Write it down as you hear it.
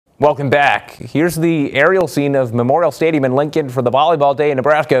Welcome back. Here's the aerial scene of Memorial Stadium in Lincoln for the Volleyball Day in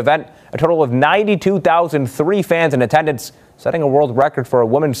Nebraska event. A total of 92,003 fans in attendance, setting a world record for a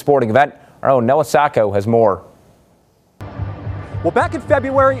women's sporting event. Our own Noah Sacco has more. Well, back in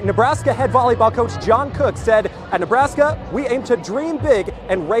February, Nebraska head volleyball coach John Cook said, at Nebraska, we aim to dream big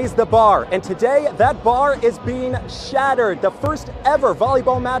and raise the bar. And today, that bar is being shattered. The first ever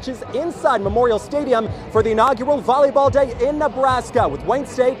volleyball matches inside Memorial Stadium for the inaugural Volleyball Day in Nebraska with Wayne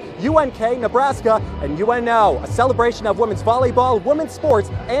State, UNK, Nebraska, and UNO. A celebration of women's volleyball, women's sports,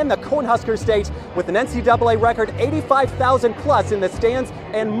 and the Cornhusker State with an NCAA record 85,000 plus in the stands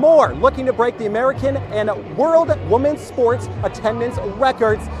and more, looking to break the American and world women's sports attendance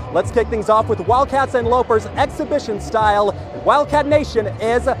records. Let's kick things off with Wildcats and Lopers exhibition style. Wildcat Nation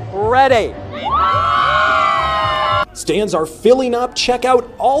is ready. Stands are filling up. Check out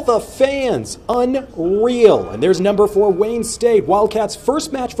all the fans. Unreal. And there's number 4 Wayne State. Wildcats'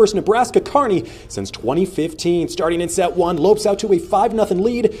 first match versus Nebraska Kearney since 2015. Starting in set 1, Lopes out to a 5-0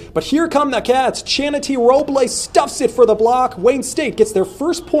 lead. But here come the Cats. Chanity Robles stuffs it for the block. Wayne State gets their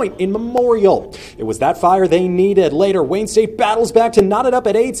first point in Memorial. It was that fire they needed. Later, Wayne State battles back to knot it up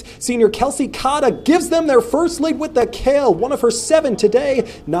at 8. Senior Kelsey Cotta gives them their first lead with the kill. One of her 7 today.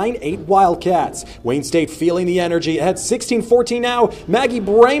 9-8 Wildcats. Wayne State feeling the energy. At 16-14 now, Maggie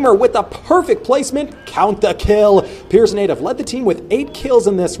Bramer with the perfect placement. Count the kill. Pierce native led the team with 8 kills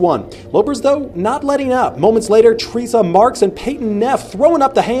in this one. Lopers, though, not letting up. Moments later, Teresa Marks and Peyton Neff throwing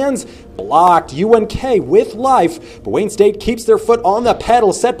up the hands. Blocked. UNK with life. But Wayne State keeps their foot on the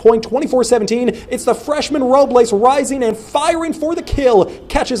pedal. Set point 24-17. It's the freshman Robles rising and firing for the kill.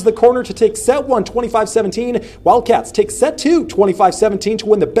 Catches the corner to take set 1, 25-17. Wildcats take set 2, 25-17 to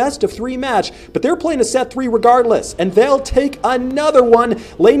win the best of 3 match. But they're playing a set 3 regardless. And they'll take another one.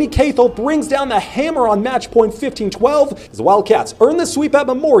 Lainey Cathel brings down the hammer on match point 15-12 as the Wildcats earn the sweep at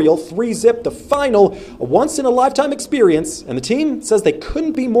Memorial, 3-zip the final. A once-in-a-lifetime experience, and the team says they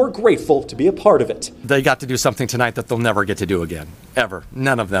couldn't be more grateful to be a part of it. They got to do something tonight that they'll never get to do again, ever.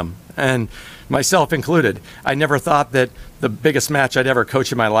 None of them. And myself included. I never thought that the biggest match I'd ever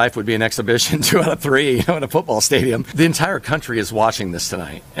coach in my life would be an exhibition 2 out of 3, in a football stadium. The entire country is watching this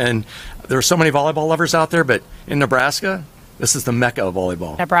tonight. And there are so many volleyball lovers out there, but in Nebraska, this is the mecca of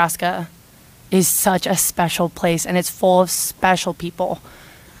volleyball. Nebraska is such a special place, and it's full of special people.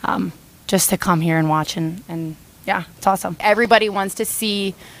 Just to come here and watch, and yeah, it's awesome. Everybody wants to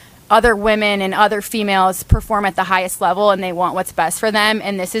see other women and other females perform at the highest level, and they want what's best for them,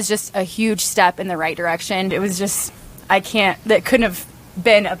 and this is just a huge step in the right direction. It was just, that couldn't have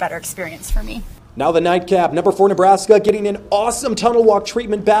been a better experience for me. Now the nightcap, number 4 Nebraska getting an awesome tunnel walk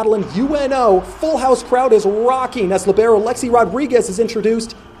treatment battle in UNO. Full house crowd is rocking as libero Lexi Rodriguez is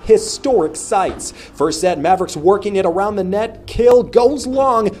introduced. Historic sights. First set, Mavericks working it around the net. Kill goes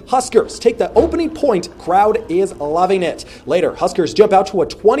long. Huskers take the opening point. Crowd is loving it. Later, Huskers jump out to a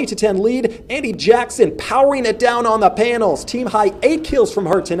 20-10 lead. Andy Jackson powering it down on the panels. Team high 8 kills from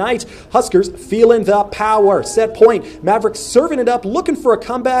her tonight. Huskers feeling the power. Set point. Mavericks serving it up, looking for a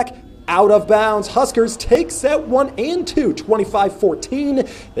comeback. Out of bounds. Huskers take set 1 and 2,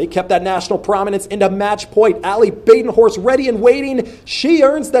 25-14. They kept that national prominence into match point. Allie Badenhorst ready and waiting. She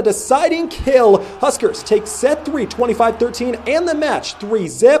earns the deciding kill. Huskers take set 3, 25-13, and the match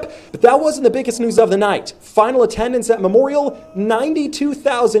 3-zip. But that wasn't the biggest news of the night. Final attendance at Memorial,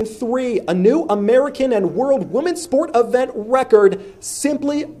 92,003. A new American and world women's sport event record.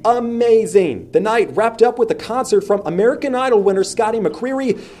 Simply amazing. The night wrapped up with a concert from American Idol winner Scotty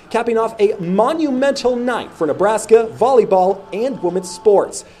McCreery, capping off a monumental night for Nebraska volleyball and women's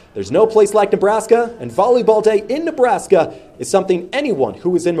sports. There's no place like Nebraska, and Volleyball Day in Nebraska is something anyone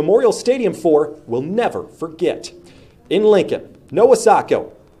who is in Memorial Stadium for will never forget. In Lincoln, Noah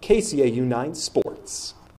Sacco, KCAU 9 Sports.